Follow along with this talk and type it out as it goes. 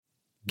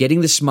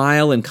Getting the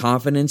smile and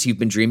confidence you've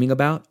been dreaming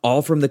about,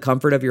 all from the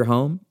comfort of your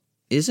home,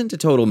 isn't a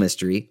total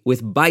mystery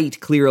with Byte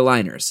clear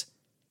aligners.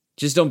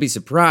 Just don't be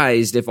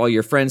surprised if all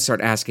your friends start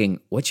asking,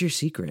 "What's your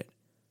secret?"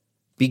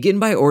 Begin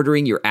by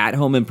ordering your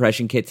at-home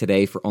impression kit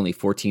today for only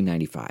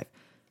 $14.95.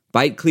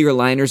 Byte clear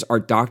aligners are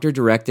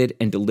doctor-directed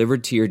and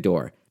delivered to your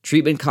door.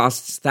 Treatment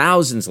costs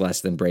thousands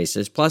less than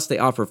braces, plus they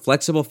offer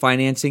flexible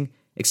financing,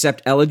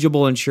 accept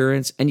eligible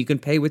insurance, and you can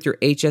pay with your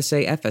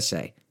HSA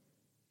FSA.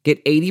 Get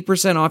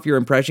 80% off your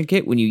impression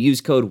kit when you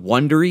use code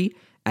WONDERY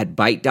at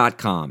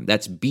Byte.com.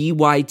 That's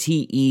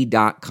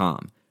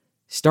BYTE.com.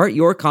 Start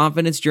your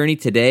confidence journey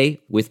today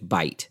with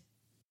Byte.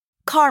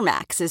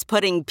 CarMax is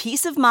putting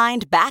peace of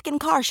mind back in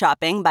car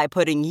shopping by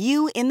putting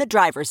you in the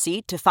driver's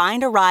seat to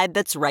find a ride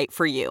that's right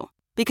for you.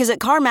 Because at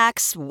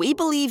CarMax, we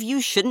believe you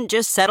shouldn't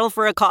just settle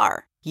for a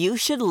car. You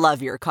should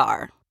love your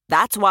car.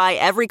 That's why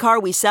every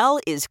car we sell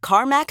is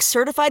CarMax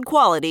certified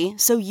quality,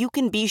 so you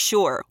can be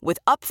sure with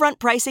upfront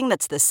pricing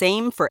that's the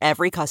same for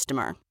every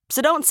customer.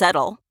 So don't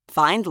settle.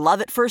 Find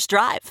love at first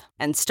drive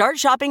and start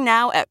shopping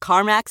now at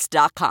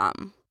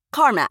CarMax.com.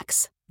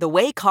 CarMax, the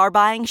way car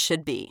buying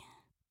should be.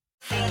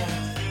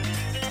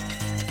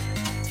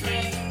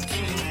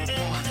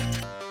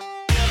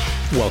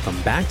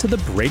 Welcome back to The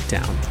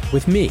Breakdown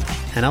with me,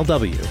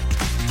 NLW.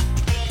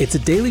 It's a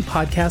daily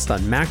podcast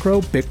on macro,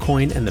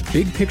 Bitcoin, and the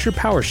big picture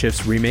power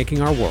shifts remaking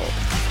our world.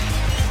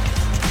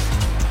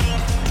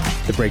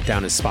 The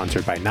Breakdown is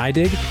sponsored by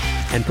NYDIG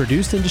and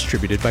produced and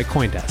distributed by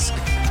CoinDesk.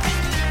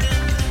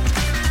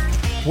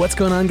 What's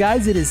going on,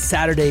 guys? It is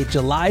Saturday,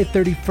 July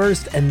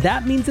 31st, and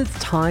that means it's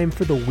time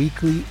for the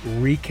weekly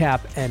recap.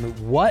 And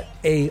what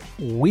a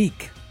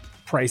week!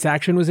 Price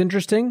action was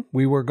interesting.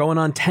 We were going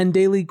on 10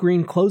 daily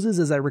green closes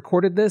as I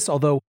recorded this,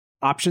 although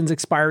options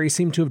expiry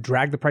seemed to have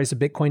dragged the price of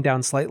Bitcoin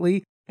down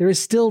slightly. There is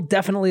still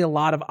definitely a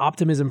lot of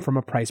optimism from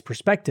a price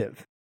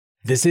perspective.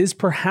 This is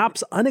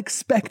perhaps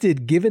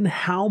unexpected given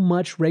how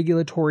much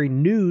regulatory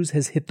news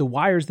has hit the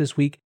wires this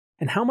week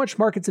and how much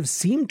markets have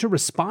seemed to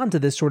respond to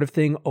this sort of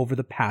thing over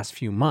the past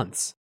few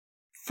months.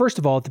 First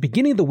of all, at the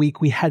beginning of the week,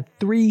 we had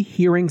 3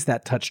 hearings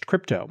that touched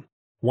crypto.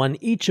 One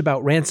each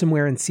about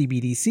ransomware and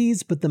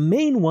CBDCs, but the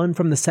main one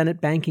from the Senate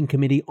Banking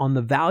Committee on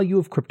the value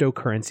of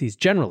cryptocurrencies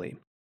generally.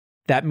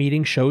 That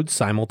meeting showed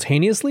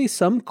simultaneously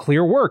some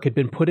clear work had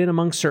been put in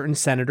among certain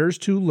senators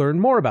to learn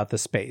more about the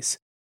space.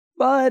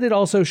 But it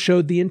also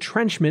showed the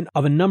entrenchment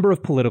of a number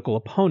of political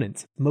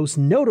opponents, most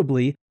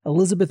notably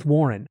Elizabeth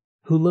Warren,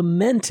 who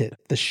lamented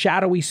the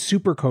shadowy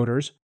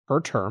supercoders,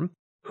 her term,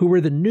 who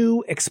were the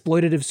new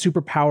exploitative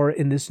superpower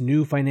in this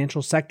new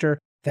financial sector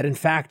that in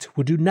fact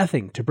would do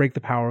nothing to break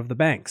the power of the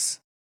banks.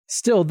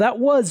 Still, that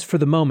was for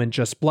the moment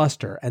just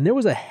bluster, and there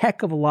was a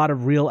heck of a lot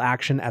of real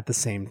action at the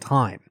same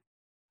time.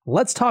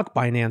 Let's talk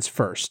Binance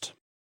first.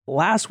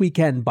 Last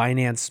weekend,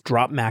 Binance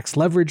dropped max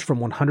leverage from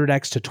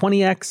 100x to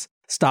 20x,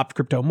 stopped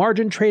crypto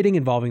margin trading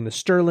involving the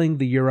sterling,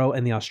 the euro,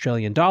 and the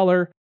Australian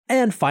dollar,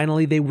 and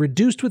finally, they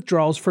reduced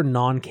withdrawals for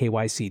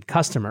non-KYC'd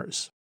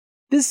customers.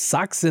 This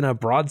sucks in a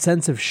broad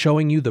sense of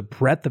showing you the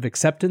breadth of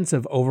acceptance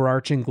of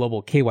overarching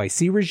global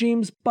KYC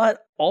regimes,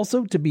 but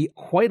also, to be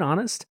quite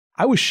honest,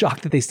 I was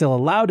shocked that they still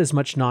allowed as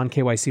much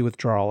non-KYC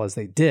withdrawal as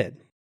they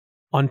did.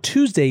 On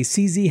Tuesday,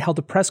 CZ held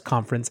a press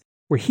conference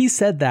where he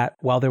said that,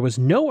 while there was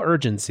no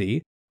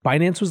urgency,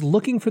 Binance was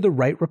looking for the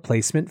right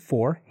replacement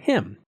for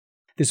him.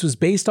 This was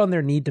based on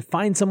their need to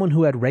find someone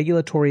who had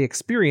regulatory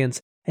experience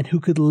and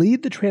who could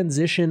lead the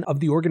transition of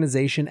the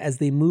organization as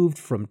they moved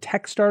from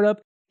tech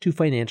startup to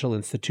financial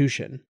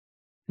institution.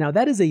 Now,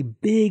 that is a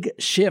big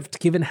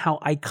shift given how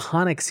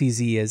iconic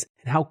CZ is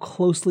and how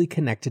closely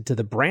connected to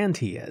the brand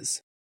he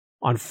is.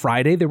 On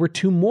Friday, there were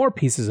 2 more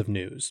pieces of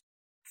news.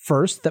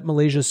 First, that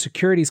Malaysia's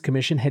Securities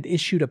Commission had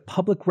issued a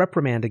public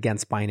reprimand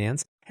against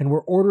Binance and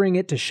were ordering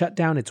it to shut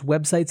down its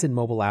websites and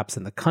mobile apps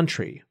in the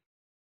country.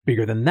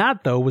 Bigger than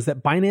that, though, was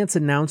that Binance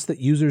announced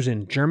that users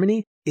in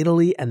Germany,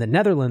 Italy, and the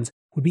Netherlands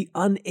would be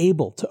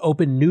unable to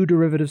open new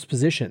derivatives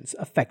positions,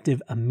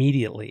 effective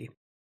immediately.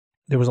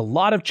 There was a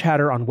lot of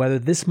chatter on whether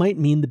this might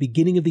mean the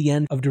beginning of the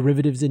end of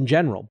derivatives in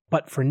general,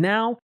 but for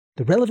now,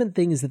 the relevant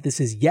thing is that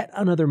this is yet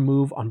another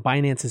move on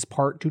Binance's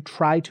part to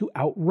try to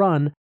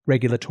outrun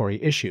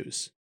regulatory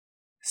issues.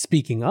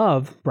 Speaking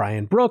of,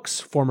 Brian Brooks,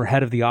 former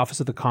head of the Office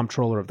of the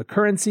Comptroller of the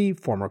Currency,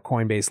 former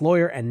Coinbase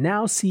lawyer, and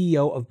now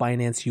CEO of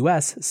Binance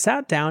US,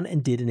 sat down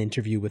and did an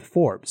interview with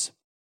Forbes.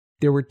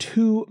 There were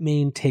 2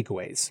 main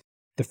takeaways.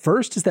 The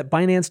first is that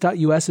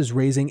Binance.US is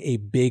raising a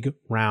big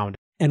round,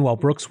 and while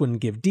Brooks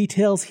wouldn't give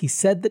details, he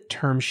said that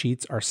term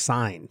sheets are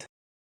signed.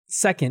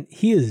 Second,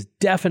 he is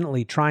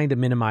definitely trying to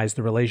minimize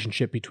the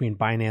relationship between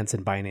Binance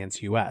and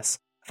Binance US,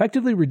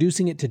 effectively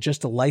reducing it to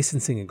just a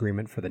licensing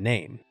agreement for the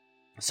name.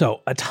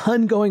 So, a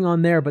ton going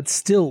on there, but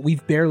still,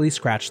 we've barely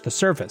scratched the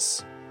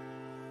surface.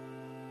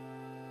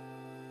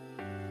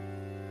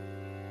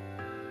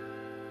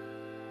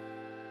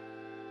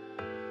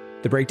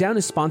 The Breakdown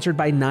is sponsored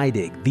by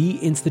NYDIG, the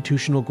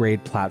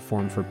institutional-grade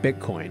platform for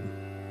Bitcoin.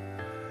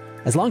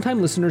 As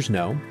longtime listeners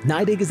know,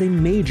 NYDIG is a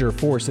major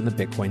force in the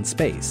Bitcoin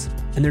space,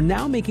 and they're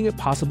now making it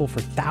possible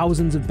for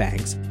thousands of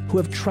banks who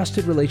have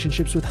trusted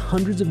relationships with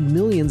hundreds of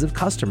millions of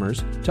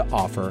customers to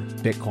offer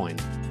Bitcoin.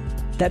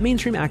 That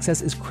mainstream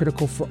access is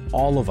critical for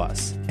all of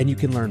us, and you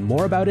can learn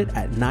more about it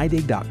at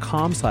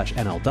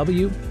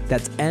NYDIG.com/NLW.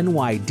 That's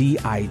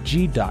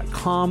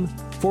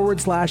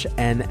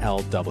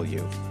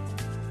NYDIG.com/NLW.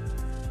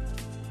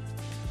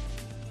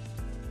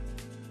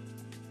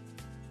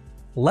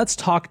 Let's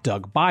talk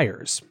Doug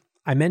Byers.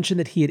 I mentioned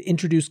that he had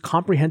introduced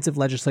comprehensive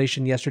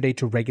legislation yesterday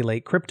to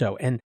regulate crypto,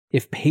 and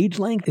if page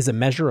length is a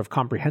measure of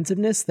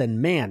comprehensiveness, then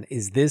man,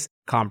 is this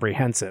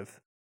comprehensive.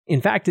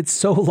 In fact, it's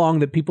so long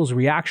that people's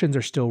reactions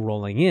are still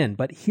rolling in,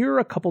 but here are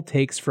a couple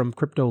takes from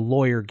crypto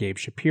lawyer Gabe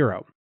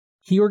Shapiro.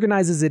 He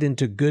organizes it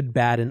into good,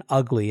 bad, and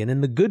ugly, and in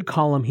the good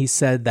column he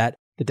said that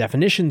the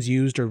definitions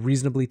used are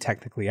reasonably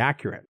technically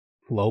accurate.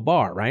 Low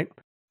bar, right?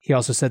 He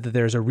also said that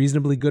there's a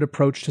reasonably good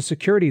approach to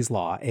securities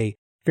law, a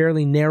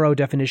fairly narrow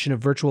definition of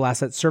virtual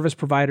asset service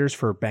providers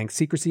for Bank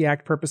Secrecy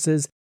Act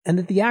purposes, and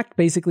that the act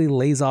basically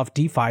lays off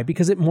DeFi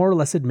because it more or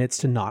less admits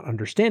to not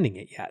understanding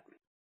it yet.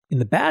 In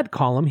the bad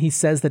column, he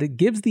says that it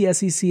gives the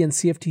SEC and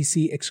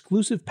CFTC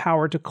exclusive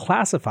power to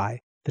classify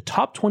the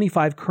top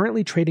 25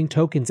 currently trading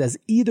tokens as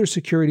either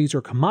securities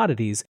or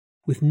commodities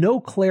with no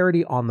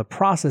clarity on the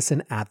process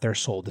and at their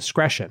sole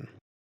discretion.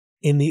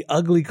 In the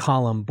ugly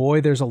column,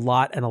 boy, there's a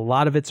lot, and a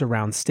lot of it's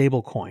around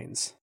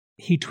stablecoins.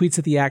 He tweets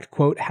that the act,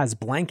 quote, has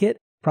blanket,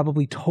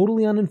 probably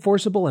totally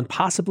unenforceable and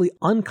possibly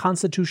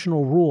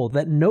unconstitutional rule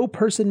that no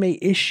person may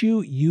issue,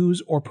 use,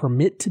 or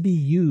permit to be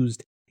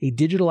used a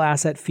digital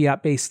asset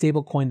fiat-based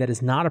stablecoin that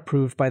is not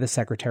approved by the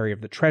Secretary of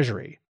the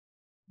Treasury.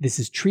 This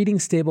is treating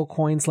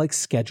stablecoins like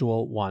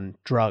Schedule I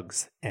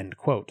drugs, end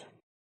quote.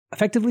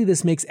 Effectively,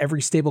 this makes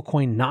every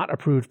stablecoin not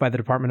approved by the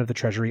Department of the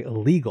Treasury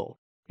illegal.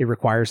 It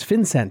requires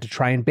FinCEN to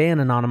try and ban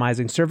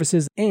anonymizing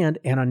services and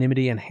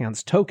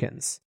anonymity-enhanced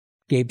tokens.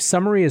 Gabe's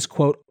summary is,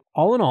 quote,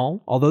 all in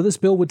all, although this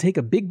bill would take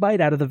a big bite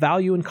out of the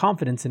value and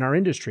confidence in our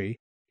industry,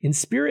 in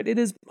spirit it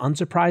is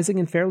unsurprising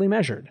and fairly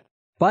measured.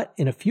 But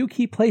in a few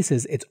key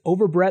places, its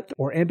overbreadth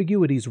or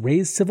ambiguities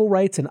raise civil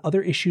rights and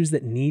other issues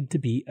that need to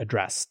be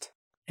addressed.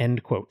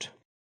 End quote.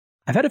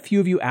 I've had a few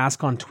of you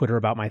ask on Twitter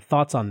about my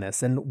thoughts on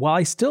this, and while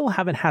I still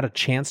haven't had a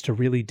chance to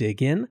really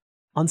dig in,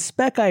 on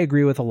spec I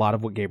agree with a lot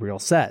of what Gabriel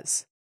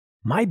says.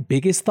 My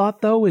biggest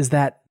thought, though, is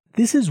that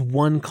this is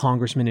one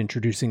congressman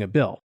introducing a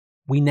bill.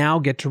 We now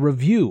get to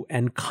review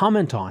and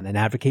comment on and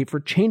advocate for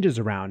changes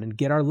around and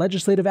get our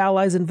legislative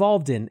allies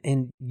involved in,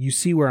 and you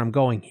see where I'm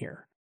going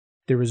here.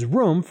 There is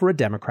room for a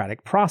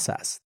democratic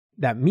process.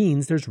 That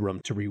means there's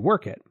room to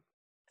rework it.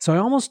 So I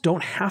almost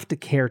don't have to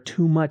care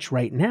too much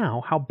right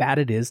now how bad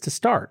it is to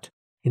start.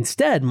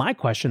 Instead, my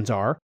questions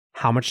are,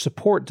 how much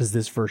support does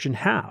this version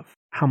have?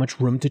 How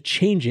much room to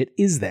change it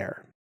is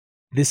there?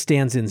 This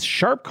stands in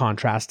sharp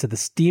contrast to the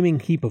steaming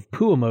heap of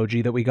poo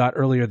emoji that we got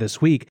earlier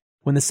this week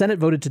when the Senate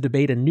voted to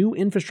debate a new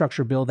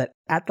infrastructure bill that,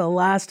 at the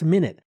last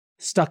minute,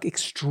 stuck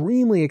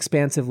extremely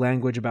expansive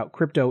language about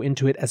crypto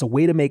into it as a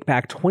way to make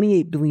back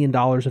 $28 billion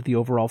of the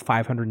overall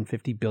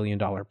 $550 billion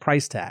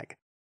price tag.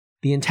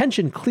 The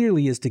intention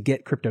clearly is to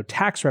get crypto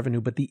tax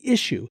revenue, but the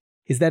issue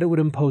is that it would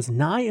impose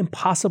nigh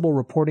impossible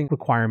reporting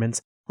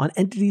requirements on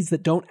entities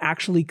that don't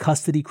actually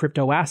custody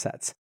crypto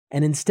assets,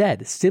 and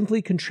instead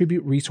simply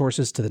contribute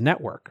resources to the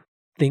network.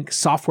 Think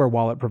software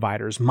wallet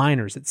providers,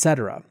 miners,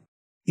 etc.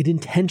 It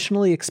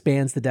intentionally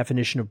expands the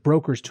definition of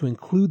brokers to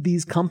include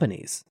these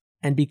companies.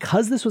 And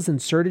because this was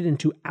inserted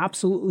into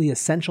absolutely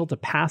essential to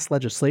pass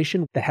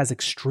legislation that has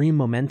extreme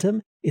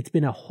momentum, it's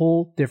been a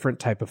whole different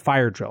type of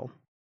fire drill.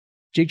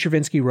 Jake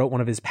Chervinsky wrote one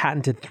of his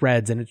patented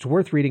threads, and it's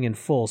worth reading in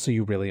full so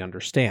you really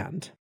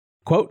understand.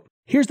 Quote,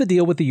 here's the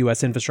deal with the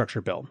U.S.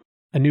 infrastructure bill.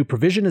 A new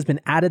provision has been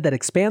added that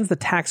expands the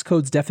tax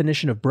code's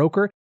definition of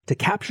broker to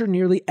capture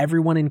nearly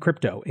everyone in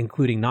crypto,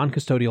 including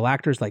non-custodial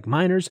actors like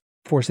miners,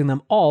 forcing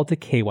them all to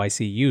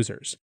KYC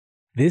users.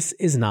 This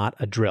is not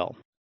a drill.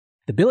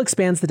 The bill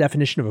expands the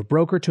definition of a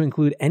broker to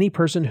include any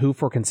person who,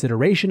 for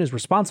consideration, is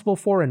responsible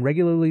for and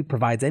regularly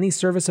provides any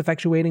service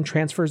effectuating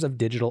transfers of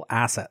digital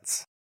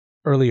assets.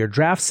 Earlier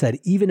drafts said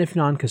even if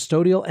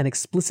non-custodial and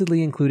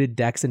explicitly included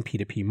DEX and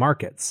P2P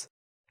markets.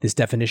 This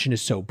definition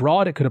is so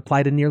broad it could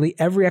apply to nearly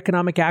every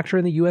economic actor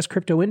in the U.S.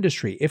 crypto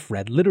industry, if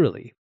read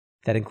literally.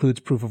 That includes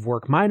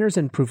proof-of-work miners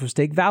and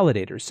proof-of-stake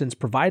validators, since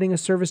providing a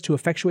service to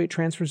effectuate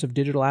transfers of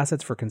digital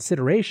assets for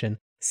consideration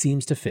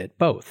seems to fit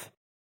both.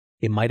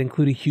 It might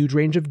include a huge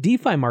range of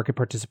DeFi market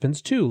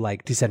participants too,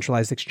 like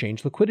decentralized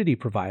exchange liquidity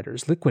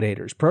providers,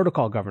 liquidators,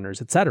 protocol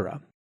governors,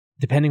 etc.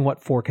 Depending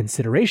what for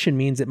consideration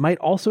means, it might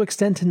also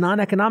extend to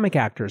non-economic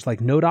actors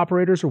like node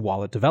operators or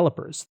wallet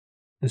developers.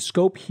 The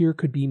scope here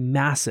could be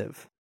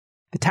massive.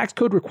 The tax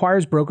code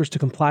requires brokers to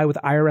comply with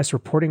IRS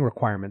reporting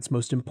requirements.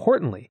 Most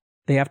importantly,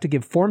 they have to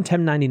give Form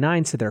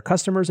 1099s to their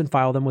customers and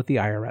file them with the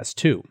IRS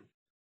too.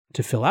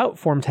 To fill out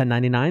Form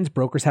 1099s,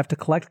 brokers have to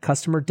collect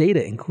customer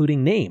data,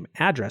 including name,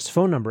 address,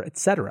 phone number,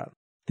 etc.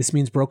 This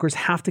means brokers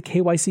have to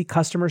KYC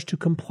customers to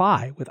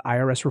comply with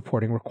IRS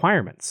reporting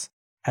requirements.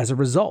 As a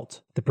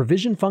result, the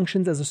provision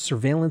functions as a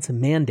surveillance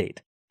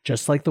mandate,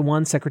 just like the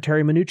one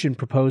Secretary Mnuchin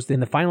proposed in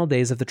the final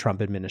days of the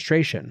Trump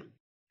administration.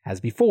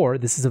 As before,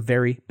 this is a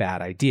very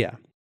bad idea.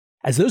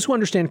 As those who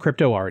understand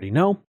crypto already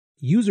know,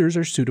 users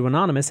are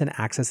pseudo-anonymous and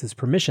access is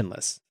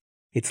permissionless.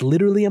 It's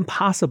literally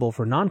impossible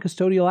for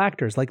non-custodial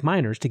actors like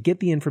miners to get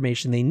the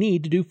information they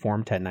need to do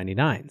Form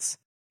 1099s.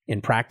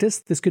 In practice,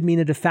 this could mean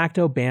a de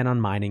facto ban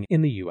on mining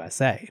in the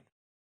USA.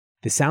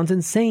 This sounds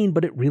insane,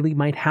 but it really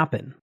might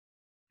happen.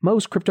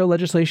 Most crypto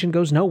legislation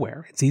goes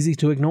nowhere. It's easy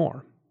to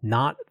ignore.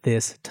 Not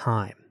this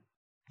time.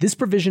 This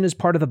provision is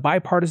part of the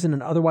bipartisan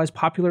and otherwise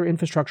popular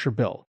infrastructure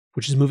bill,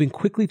 which is moving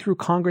quickly through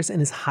Congress and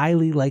is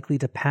highly likely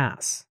to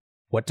pass.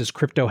 What does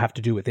crypto have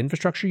to do with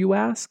infrastructure, you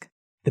ask?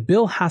 The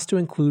bill has to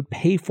include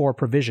pay-for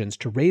provisions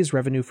to raise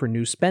revenue for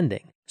new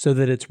spending, so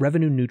that it's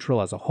revenue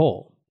neutral as a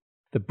whole.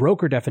 The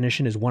broker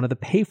definition is one of the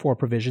pay-for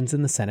provisions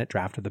in the Senate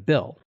draft of the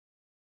bill.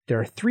 There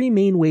are three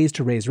main ways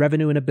to raise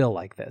revenue in a bill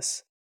like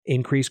this: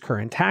 increase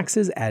current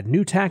taxes, add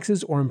new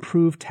taxes, or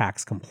improve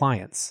tax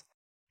compliance.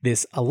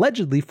 This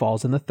allegedly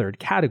falls in the third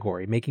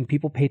category, making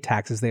people pay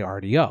taxes they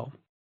already owe.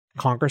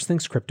 Congress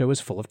thinks crypto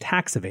is full of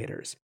tax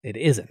evaders. It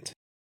isn't.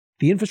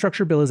 The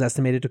infrastructure bill is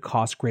estimated to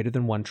cost greater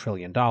than $1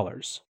 trillion.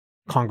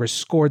 Congress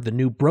scored the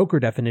new broker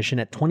definition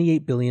at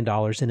 $28 billion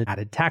in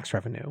added tax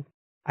revenue.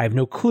 I have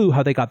no clue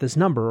how they got this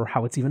number or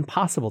how it's even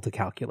possible to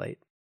calculate.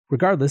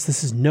 Regardless,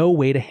 this is no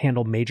way to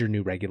handle major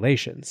new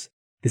regulations.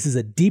 This is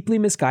a deeply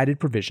misguided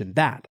provision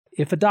that,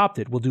 if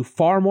adopted, will do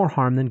far more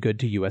harm than good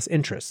to U.S.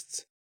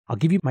 interests. I'll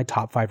give you my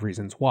top 5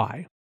 reasons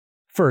why.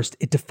 First,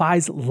 it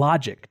defies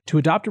logic to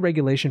adopt a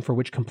regulation for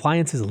which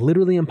compliance is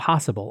literally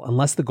impossible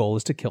unless the goal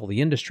is to kill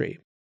the industry.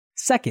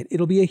 Second,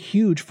 it'll be a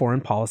huge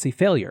foreign policy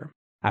failure.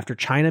 After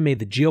China made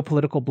the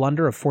geopolitical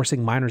blunder of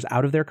forcing miners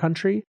out of their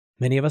country,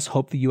 many of us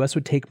hoped the U.S.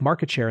 would take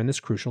market share in this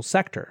crucial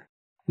sector.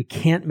 We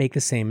can't make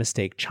the same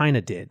mistake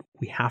China did.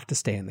 We have to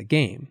stay in the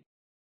game.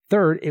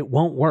 Third, it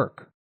won't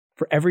work.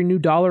 For every new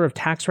dollar of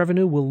tax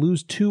revenue, we'll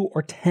lose 2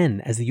 or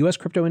 10 as the U.S.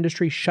 crypto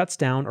industry shuts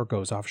down or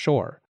goes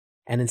offshore.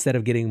 And instead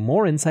of getting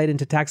more insight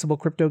into taxable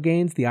crypto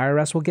gains, the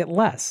IRS will get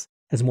less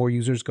as more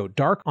users go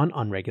dark on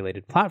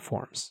unregulated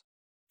platforms.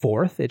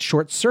 Fourth, it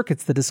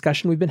short-circuits the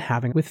discussion we've been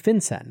having with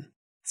FinCEN.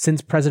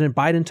 Since President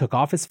Biden took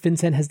office,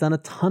 FinCEN has done a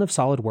ton of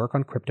solid work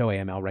on crypto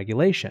AML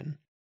regulation.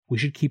 We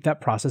should keep that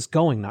process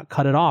going, not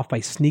cut it off by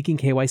sneaking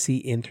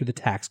KYC in through the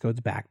tax code's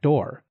back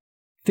door.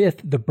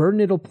 Fifth, the burden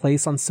it'll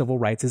place on civil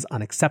rights is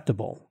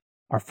unacceptable.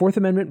 Our Fourth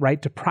Amendment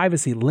right to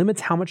privacy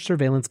limits how much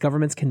surveillance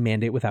governments can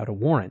mandate without a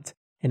warrant.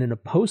 And in a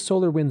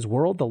post-SolarWinds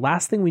world, the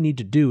last thing we need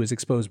to do is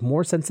expose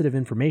more sensitive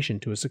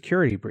information to a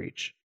security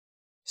breach.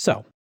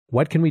 So,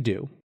 what can we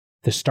do?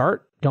 To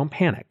start, don't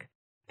panic.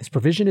 This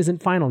provision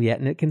isn't final yet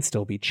and it can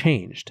still be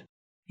changed.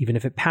 Even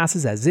if it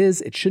passes as is,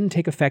 it shouldn't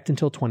take effect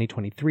until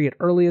 2023 at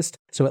earliest,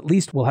 so at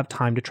least we'll have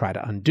time to try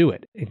to undo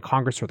it, in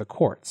Congress or the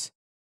courts.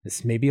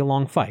 This may be a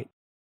long fight.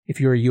 If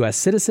you're a U.S.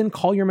 citizen,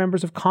 call your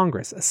members of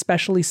Congress,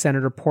 especially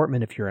Senator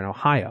Portman if you're in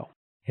Ohio.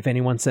 If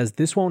anyone says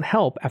this won't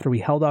help after we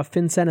held off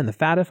FinCEN and the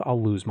FATF,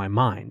 I'll lose my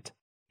mind.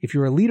 If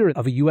you're a leader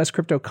of a U.S.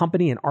 crypto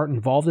company and aren't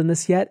involved in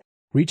this yet,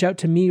 reach out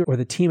to me or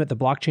the team at the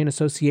Blockchain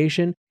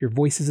Association. Your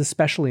voice is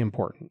especially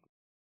important.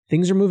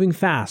 Things are moving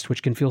fast,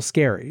 which can feel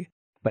scary.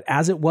 But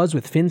as it was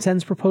with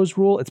FinCEN's proposed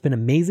rule, it's been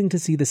amazing to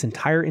see this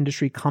entire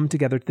industry come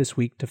together this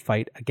week to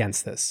fight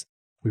against this.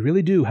 We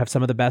really do have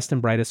some of the best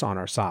and brightest on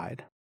our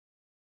side.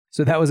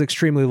 So that was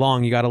extremely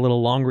long. You got a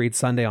little long read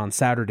Sunday on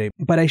Saturday,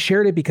 but I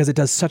shared it because it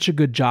does such a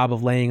good job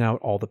of laying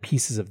out all the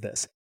pieces of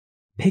this.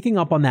 Picking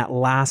up on that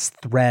last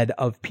thread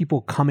of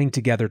people coming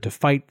together to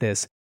fight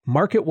this,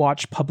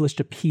 MarketWatch published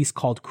a piece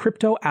called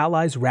Crypto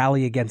Allies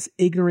Rally Against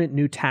Ignorant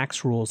New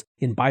Tax Rules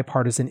in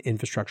Bipartisan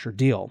Infrastructure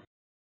Deal.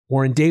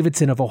 Warren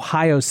Davidson of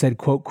Ohio said,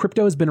 quote,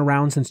 "Crypto has been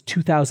around since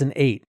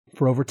 2008.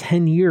 For over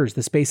 10 years,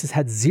 the space has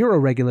had zero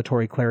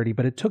regulatory clarity,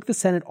 but it took the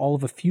Senate all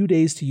of a few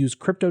days to use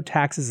crypto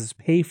taxes as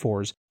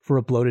pay-fors for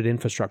a bloated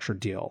infrastructure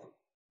deal."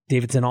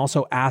 Davidson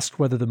also asked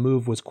whether the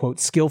move was,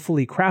 quote,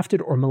 "skillfully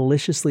crafted or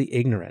maliciously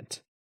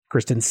ignorant."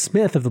 Kristen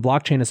Smith of the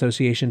Blockchain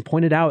Association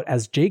pointed out,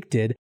 as Jake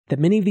did, that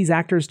many of these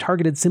actors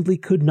targeted simply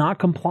could not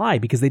comply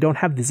because they don't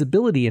have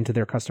visibility into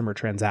their customer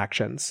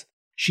transactions.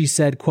 She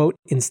said, quote,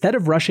 "Instead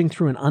of rushing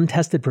through an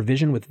untested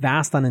provision with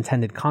vast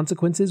unintended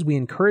consequences, we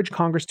encourage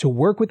Congress to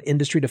work with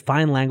industry to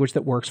find language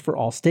that works for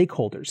all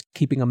stakeholders,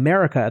 keeping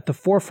America at the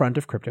forefront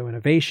of crypto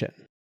innovation."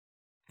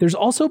 There's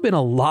also been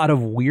a lot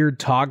of weird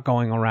talk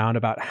going around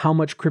about how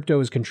much crypto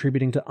is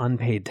contributing to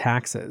unpaid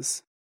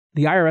taxes.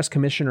 The IRS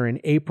commissioner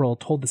in April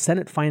told the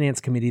Senate Finance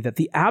Committee that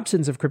the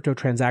absence of crypto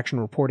transaction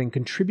reporting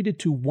contributed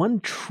to $1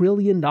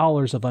 trillion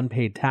of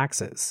unpaid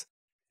taxes.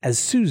 As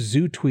Su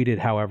Zhu tweeted,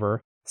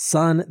 however,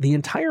 "Son, the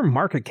entire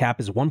market cap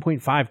is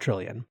 $1.5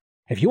 trillion.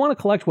 If you want to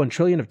collect $1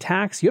 trillion of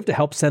tax, you have to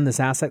help send this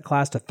asset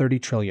class to $30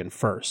 trillion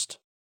first."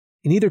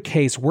 In either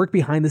case, work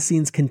behind the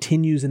scenes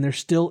continues and there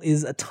still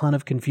is a ton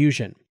of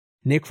confusion.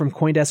 Nick from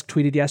CoinDesk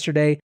tweeted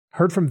yesterday,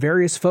 "Heard from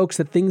various folks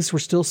that things were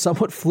still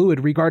somewhat fluid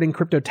regarding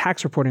crypto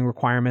tax reporting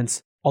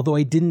requirements, although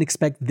I didn't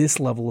expect this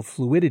level of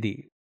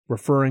fluidity.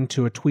 referring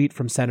to a tweet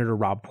from Senator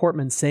Rob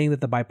Portman saying that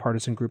the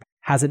bipartisan group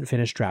hasn't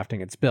finished drafting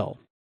its bill.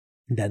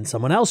 Then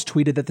someone else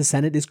tweeted that the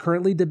Senate is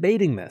currently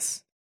debating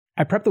this.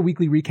 I prepped the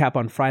weekly recap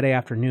on Friday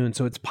afternoon,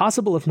 so it's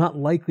possible, if not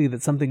likely,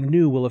 that something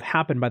new will have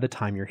happened by the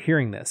time you're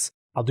hearing this.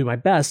 I'll do my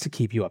best to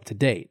keep you up to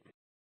date.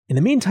 In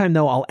the meantime,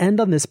 though, I'll end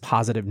on this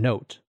positive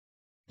note.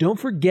 Don't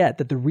forget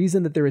that the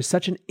reason that there is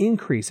such an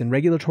increase in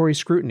regulatory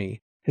scrutiny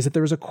is that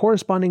there is a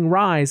corresponding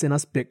rise in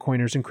us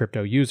Bitcoiners and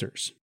crypto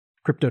users.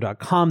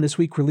 Crypto.com this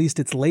week released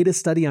its latest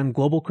study on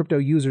global crypto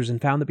users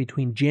and found that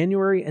between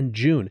January and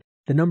June,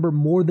 the number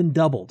more than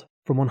doubled,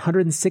 from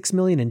 106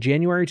 million in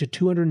January to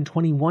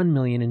 221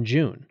 million in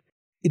June.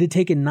 It had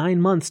taken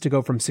 9 months to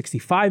go from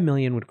 65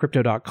 million when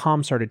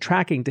Crypto.com started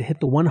tracking to hit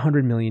the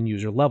 100 million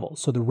user level,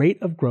 so the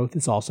rate of growth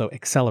is also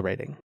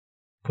accelerating.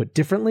 Put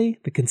differently,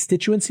 the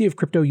constituency of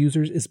crypto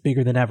users is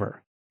bigger than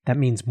ever. That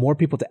means more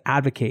people to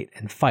advocate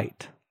and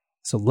fight.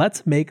 So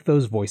let's make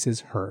those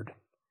voices heard.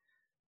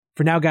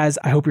 For now, guys,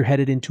 I hope you're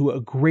headed into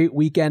a great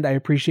weekend. I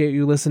appreciate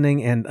you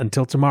listening, and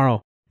until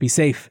tomorrow, be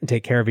safe and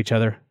take care of each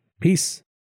other. Peace.